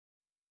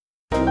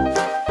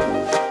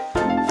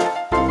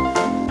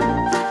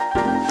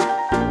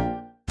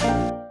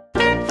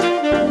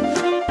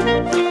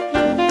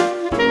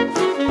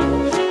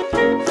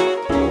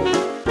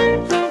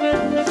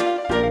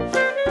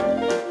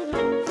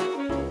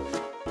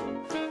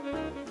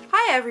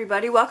Hi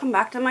everybody, welcome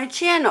back to my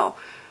channel.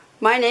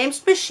 My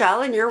name's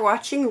Michelle and you're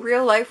watching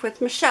Real Life with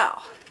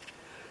Michelle.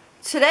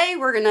 Today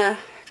we're gonna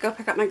go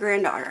pick up my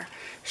granddaughter.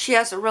 She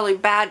has a really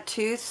bad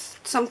tooth.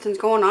 Something's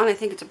going on. I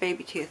think it's a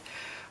baby tooth.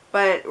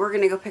 But we're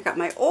gonna go pick up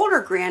my older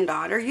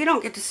granddaughter. You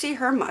don't get to see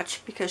her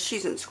much because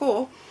she's in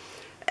school.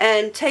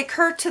 And take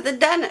her to the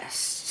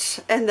dentist.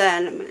 And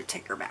then I'm gonna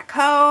take her back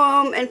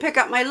home and pick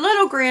up my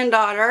little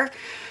granddaughter,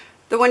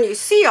 the one you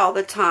see all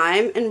the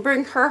time, and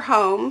bring her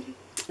home.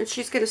 And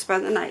she's going to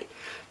spend the night.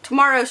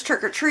 Tomorrow's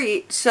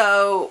trick-or-treat,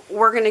 so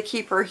we're going to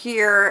keep her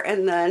here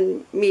and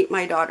then meet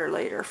my daughter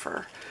later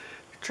for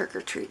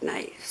trick-or-treat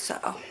night.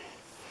 So,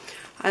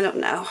 I don't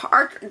know.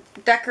 Our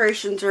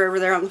decorations are over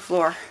there on the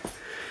floor.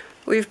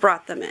 We've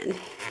brought them in.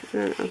 I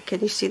don't know.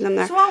 Can you see them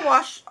there? So I'll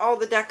wash all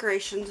the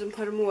decorations and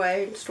put them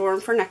away and store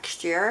them for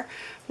next year.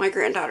 My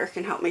granddaughter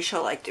can help me.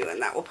 She'll like doing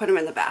that. We'll put them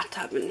in the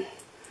bathtub, and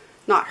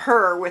not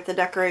her with the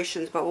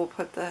decorations, but we'll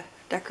put the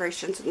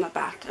decorations in the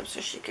bathtub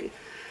so she can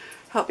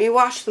help me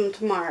wash them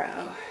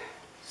tomorrow.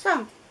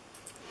 So,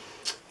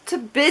 it's a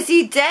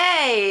busy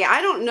day.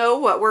 I don't know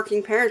what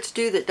working parents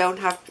do that don't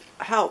have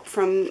help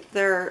from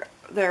their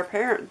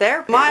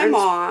parents. My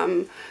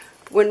mom,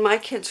 when my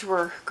kids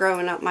were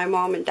growing up, my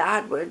mom and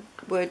dad would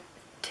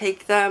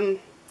take them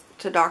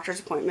to doctor's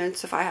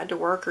appointments if I had to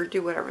work, or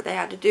do whatever they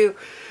had to do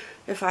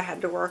if I had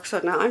to work.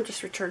 So now I'm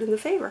just returning the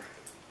favor.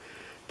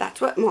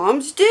 That's what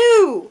moms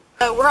do.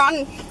 So we're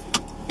on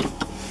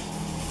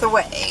the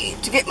way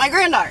to get my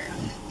granddaughter.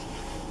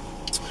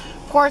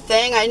 Poor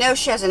thing, I know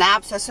she has an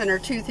abscess in her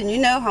tooth, and you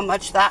know how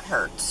much that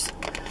hurts.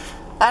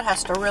 That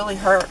has to really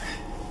hurt.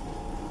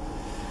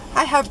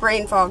 I have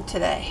brain fog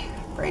today.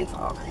 Brain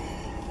fog.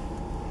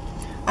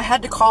 I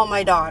had to call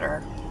my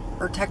daughter,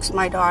 or text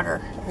my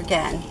daughter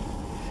again.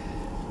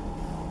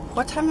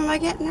 What time am I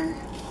getting her?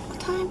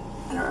 What time?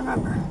 I don't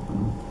remember.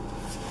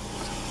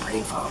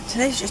 Brain fog.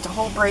 Today's just a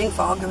whole brain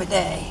fog of a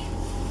day.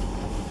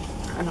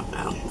 I don't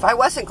know. If I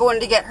wasn't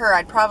going to get her,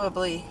 I'd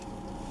probably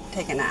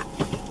take a nap.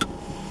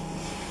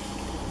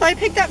 Well, I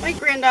picked up my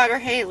granddaughter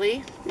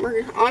Haley.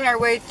 We're on our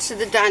way to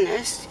the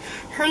dentist.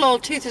 Her little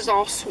tooth is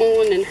all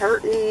swollen and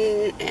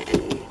hurting,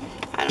 and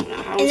I don't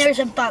know how. And there's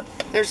a bump.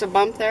 There's a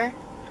bump there?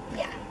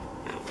 Yeah.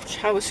 Ouch.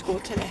 How was school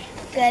today?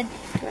 Good.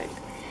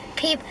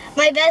 Good.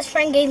 My best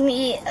friend gave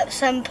me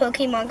some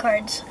Pokemon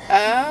cards.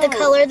 Oh. The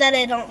color that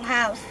I don't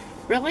have.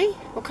 Really?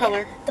 What color?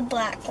 Yeah, the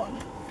black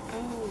one.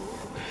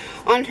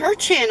 Oh. On her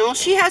channel,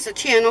 she has a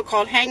channel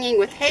called Hanging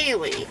with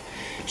Haley.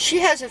 She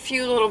has a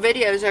few little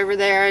videos over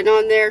there, and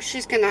on there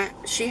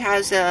she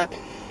has a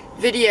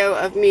video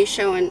of me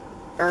showing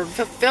or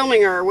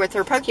filming her with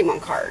her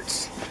Pokemon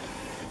cards.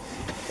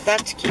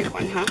 That's a cute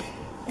one, huh?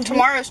 Mm-hmm.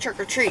 Tomorrow's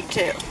trick-or-treat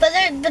too. But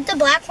the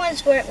black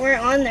ones weren't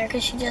on there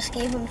because she just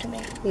gave them to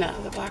me. No,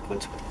 the black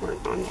ones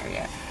weren't on there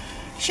yet.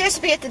 She has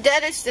to be at the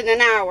dentist in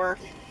an hour.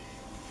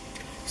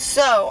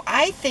 So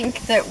I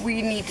think that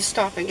we need to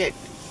stop and get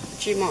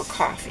Gmalt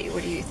coffee.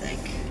 What do you think?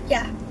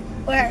 Yeah.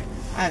 Where?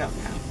 I don't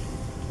know.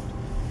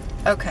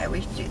 Okay, we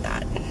should do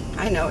that.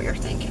 I know what you're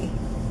thinking.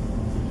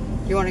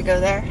 You want to go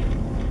there?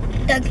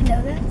 Dunkin'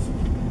 Donuts?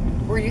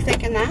 Were you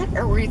thinking that,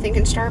 or were you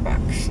thinking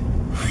Starbucks?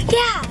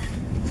 Yeah.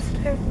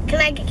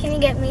 Can you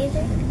get me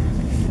there?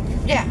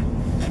 Yeah.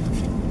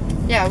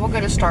 Yeah, we'll go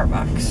to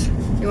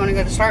Starbucks. You want to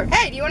go to Starbucks?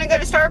 Hey, do you want to go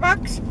to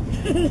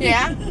Starbucks?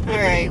 Yeah? All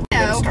right,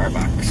 we'll go to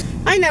Starbucks.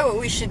 I know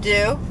what we should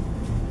do.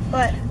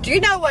 What? Do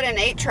you know what an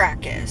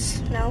 8-track is?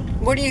 No.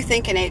 What do you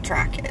think an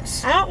 8-track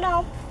is? I don't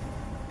know.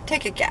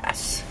 Take a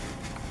guess.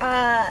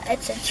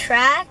 It's a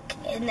track,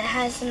 and it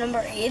has the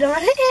number 8 on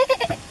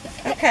it.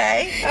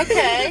 Okay.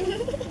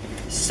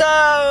 So,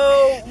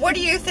 what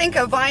do you think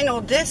a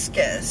vinyl disc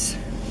is?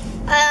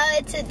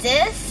 It's a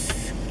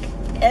disc,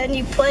 and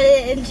you put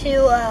it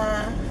into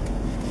a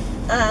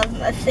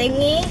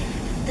thingy,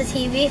 the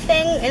TV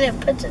thing, and it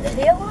puts a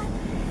video on?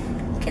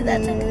 Okay,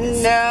 that's a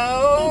disc.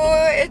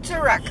 No, it's a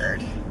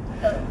record.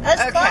 Oh,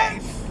 that's okay.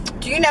 close.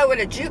 Do you know what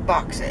a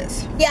jukebox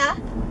is? Yeah.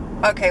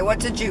 Okay,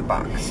 what's a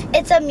jukebox?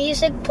 It's a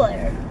music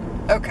player.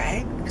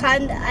 Okay.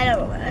 Kinda, I don't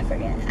know what, I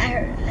forget.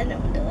 I know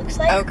what it looks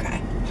like. Okay.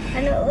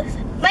 I know what it looks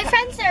like. My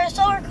friend's there,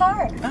 stole her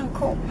car. Oh,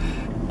 cool.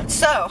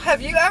 So,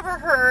 have you ever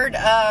heard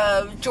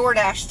of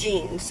Jordache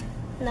jeans?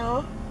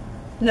 No.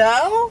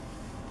 No?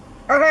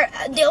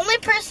 The only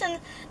person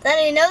that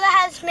I know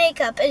that has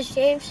makeup is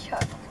James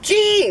Charles.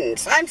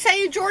 Jeans! I'm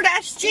saying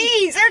Jordache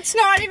jeans! It's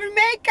not even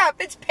makeup,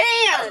 it's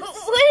pants!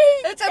 What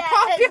is It's a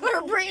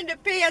popular brand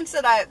of pants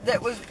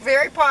that was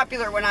very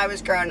popular when I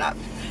was growing up.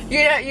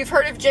 You know, you've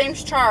heard of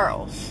James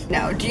Charles?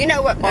 No. Do you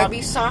know what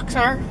bobby socks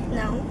are?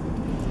 No.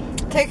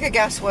 Take a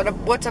guess.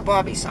 What's a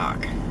bobby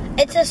sock?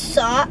 It's a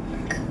sock,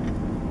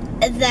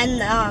 and then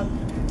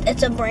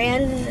it's a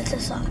brand, and it's a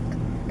sock.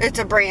 It's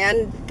a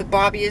brand. The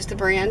Bobby is the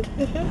brand.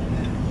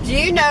 Mm-hmm. Do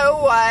you know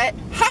what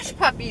hush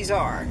puppies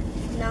are?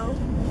 No.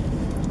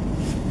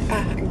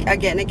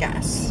 Again, a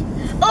guess.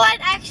 Oh,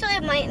 I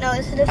might know.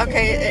 Is it a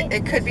okay?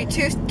 It could be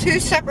two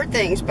separate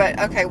things, but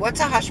okay. What's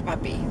a hush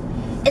puppy?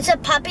 It's a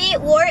puppy,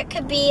 or it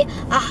could be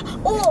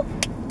oh,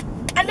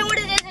 I know what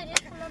it is. I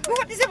just remember.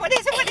 What is it? What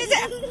is it? What is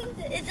it?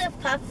 It's a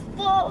puff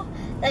ball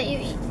that you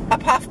eat. A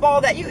puff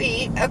ball that you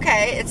eat.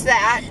 Okay, it's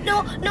that.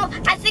 No,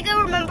 I think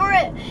I remember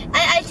it.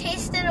 I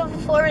tasted it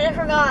before, but I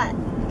forgot.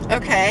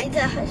 Okay. It's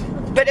a hush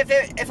puppy. But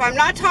if I'm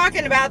not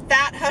talking about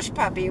that hush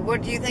puppy,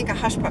 what do you think a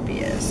hush puppy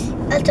is?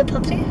 It's a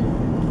puppy.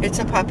 It's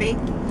a puppy?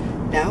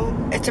 No,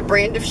 it's a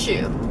brand of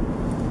shoe.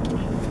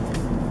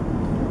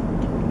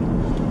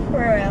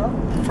 For real?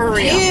 For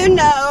real. Do you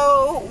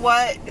know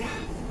what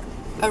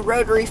a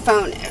rotary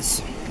phone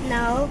is?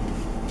 No.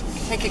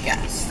 Take a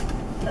guess.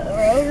 A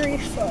rotary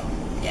phone.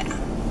 Yeah.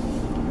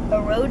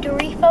 A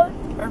rotary phone?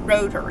 A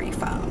rotary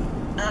phone.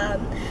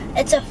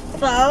 It's a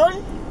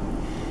phone,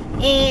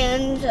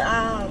 and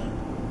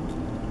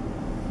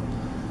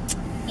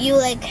you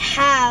like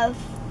have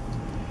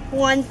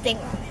one thing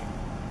on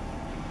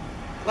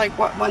it. Like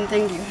what one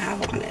thing do you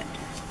have on it?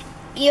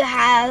 You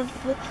have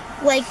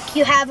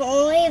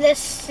only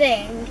this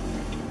thing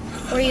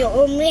where you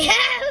only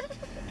have.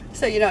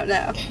 So you don't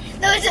know.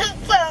 No, it's a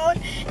phone,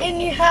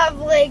 and you have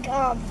like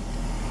No,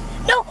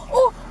 I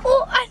know.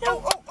 I know.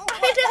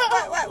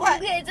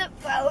 What? It's a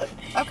phone.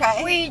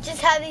 Okay. Where you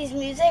just have these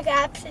music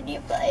apps and you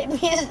play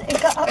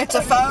music off. It's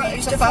a phone.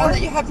 It's a phone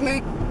that you have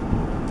moved.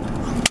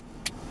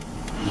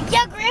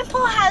 Yeah,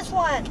 Grandpa has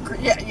one.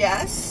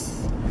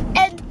 Yes.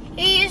 And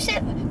you use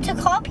it to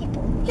call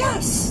people.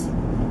 Yes.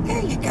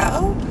 There you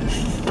go.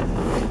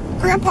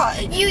 Grandpa.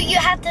 You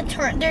have to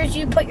turn.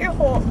 You put your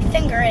whole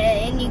finger in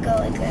it and you go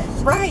like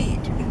this. Right.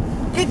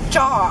 Good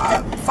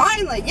job.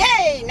 Finally.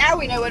 Yay. Now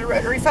we know what a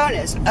rotary phone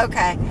is.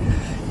 Okay.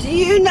 Do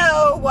you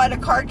know what a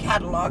card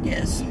catalog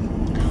is?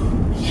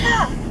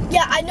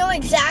 Yeah, I know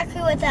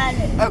exactly what that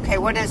is. Okay,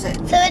 what is it?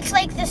 So it's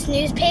like this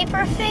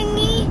newspaper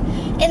thingy,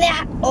 and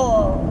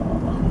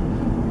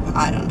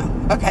I don't know.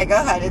 Okay, go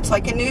ahead. It's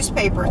like a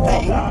newspaper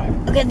thing.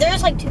 God. Okay,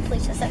 there's like two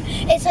places there.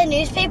 It's a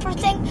newspaper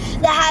thing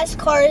that has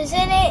cards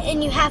in it,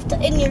 and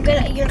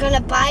you're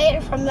gonna buy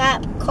it from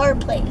that card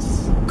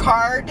place.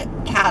 Card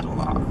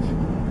catalog.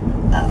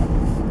 Oh.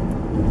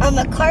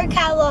 A card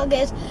catalog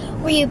is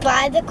where you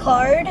buy the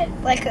card,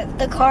 like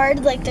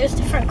there's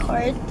different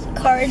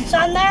cards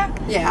on there.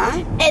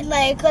 Yeah. And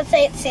like, let's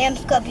say it's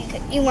Sam's Club,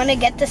 you want to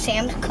get the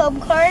Sam's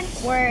Club card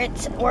where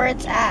it's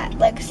at,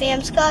 like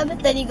Sam's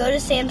Club. Then you go to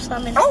Sam's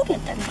Club and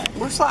get that card.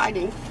 We're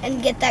sliding.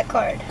 And get that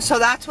card. So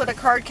that's what a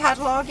card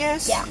catalog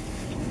is? Yeah.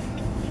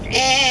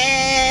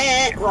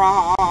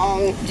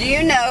 Wrong. Do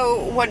you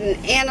know what an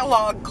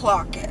analog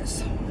clock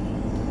is?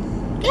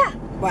 Yeah.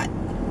 What?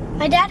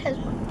 My dad has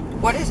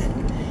one. What is it?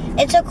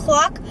 It's a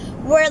clock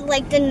where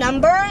like the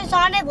number is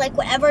on it, like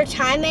whatever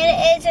time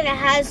it is, and it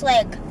has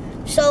like,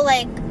 so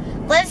like,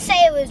 let's say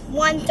it was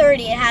 1:30,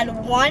 it had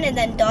 1 and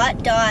then ...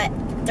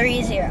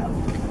 30.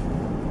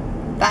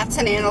 That's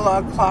an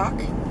analog clock?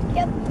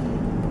 Yep.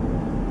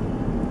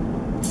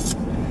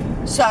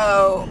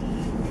 So,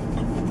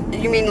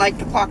 you mean like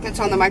the clock that's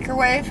on the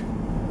microwave?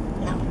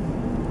 No.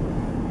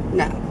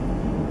 No.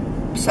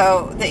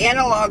 So, the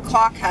analog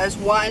clock has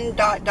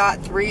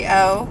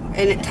 1.30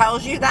 and it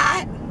tells you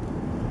that?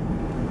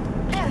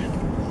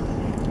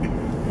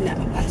 No,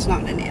 that's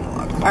not an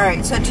analog clock.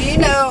 Alright, so do you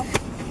know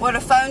what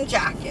a phone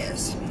jack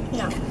is?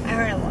 No, I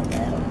heard of one, but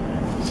I don't know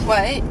what it is.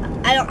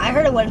 What? I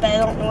heard of one, but I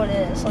don't know what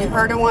it is. You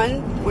heard of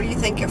one? What do you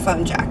think your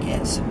phone jack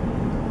is?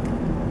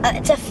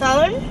 It's a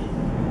phone,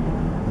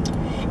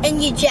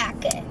 and you jack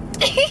it.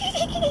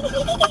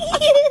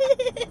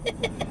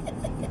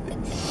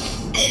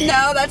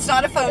 No, that's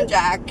not a phone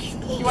jack.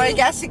 You want to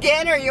guess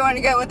again, or you want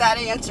to go with that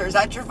answer? Is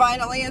that your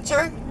final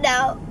answer?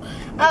 No.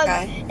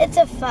 Okay. It's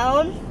a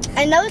phone.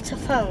 I know it's a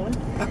phone.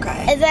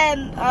 Okay. And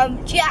then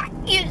Jack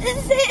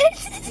uses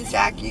it.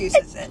 Jack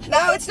uses it.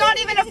 No, it's not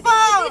even a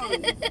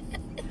phone.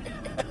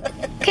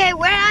 Okay,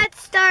 we're at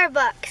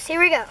Starbucks. Here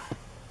we go.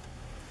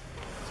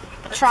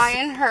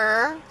 Trying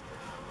her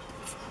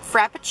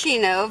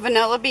Frappuccino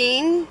vanilla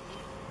bean.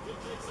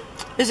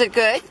 Is it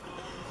good?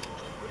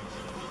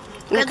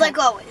 Good like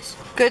always.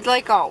 Good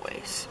like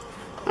always.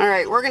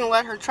 Alright, we're going to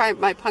let her try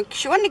my pumpkin.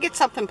 She wanted to get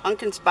something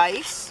pumpkin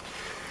spice.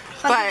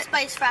 Pumpkin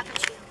spice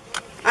Frappuccino.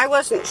 I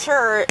wasn't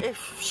sure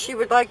if she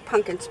would like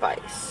pumpkin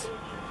spice.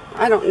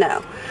 I don't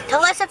know.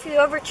 Tell us if you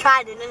ever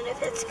tried it and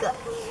if it's good.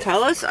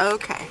 Tell us?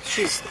 Okay.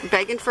 She's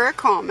begging for a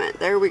comment.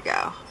 There we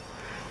go.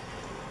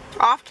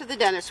 Off to the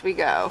dentist we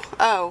go.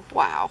 Oh,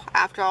 wow.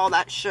 After all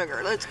that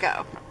sugar. Let's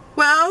go.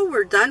 Well,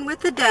 we're done with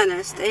the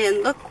dentist,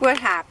 and look what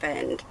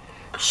happened.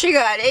 She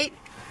got 2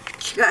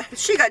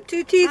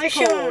 teeth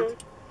pulled.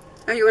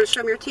 Oh, you want to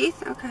show me your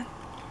teeth? Okay.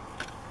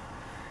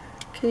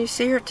 Can you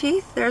see her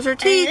teeth? There's her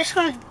teeth. This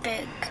one's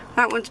big.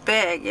 That one's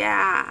big,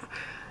 yeah.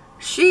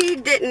 She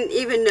didn't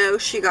even know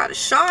she got a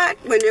shot.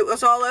 When it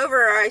was all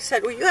over, I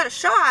said, well, you got a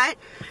shot?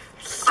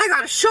 I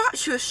got a shot.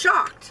 She was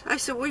shocked. I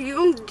said, well,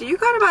 you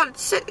got about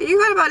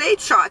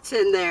 8 shots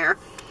in there.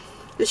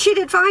 And she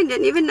did fine,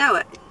 didn't even know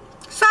it.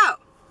 So,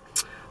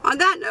 on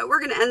that note, we're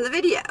going to end the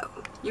video.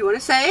 You want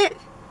to say it?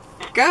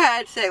 Go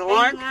ahead, say it,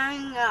 Lauren.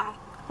 No.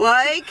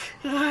 Like,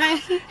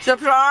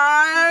 subscribe,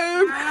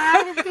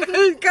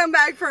 come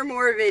back for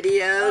more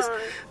videos.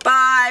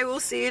 Bye,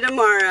 we'll see you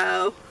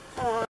tomorrow.